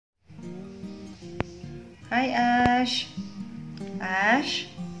Hi, Ash. Ash?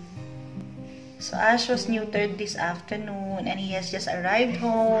 So, Ash was neutered this afternoon and he has just arrived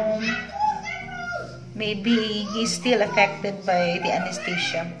home. Maybe he's still affected by the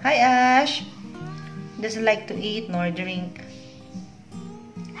anesthesia. Hi, Ash. Doesn't like to eat nor drink.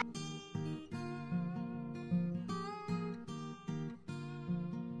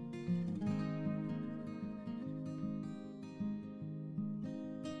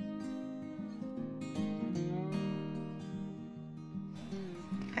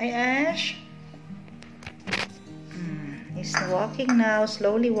 Hi, Ash. He's walking now,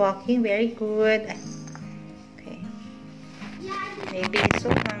 slowly walking. Very good. Okay. Maybe he's so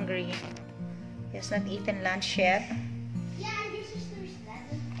hungry. He has not eaten lunch yet.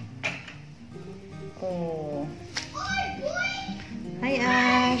 Oh. Hi,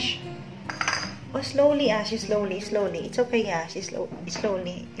 Ash. Oh, slowly, Ash. Slowly. It's okay, Ash.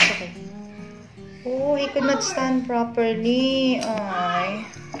 Slowly. It's okay. Oh, he could not stand properly. Ay.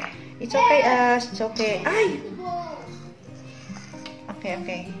 It's okay, Ash. It's okay. Ay!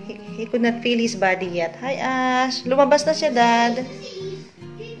 Okay. He could not feel his body yet. Hi, Ash. Lumabas na siya, Dad.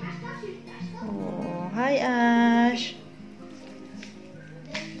 Oh, hi, Ash.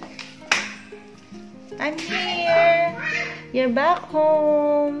 I'm here. You're back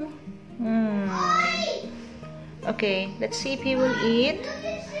home. Okay, let's see if he will eat.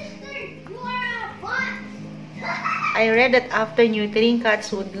 I read that after neutering, cats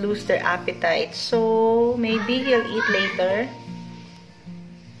would lose their appetite. So, maybe he'll eat later.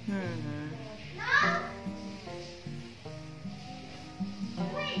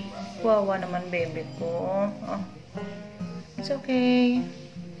 Wawa naman baby ko. Oh. It's okay.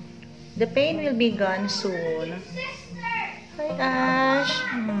 The pain will be gone soon. Hi, Ash.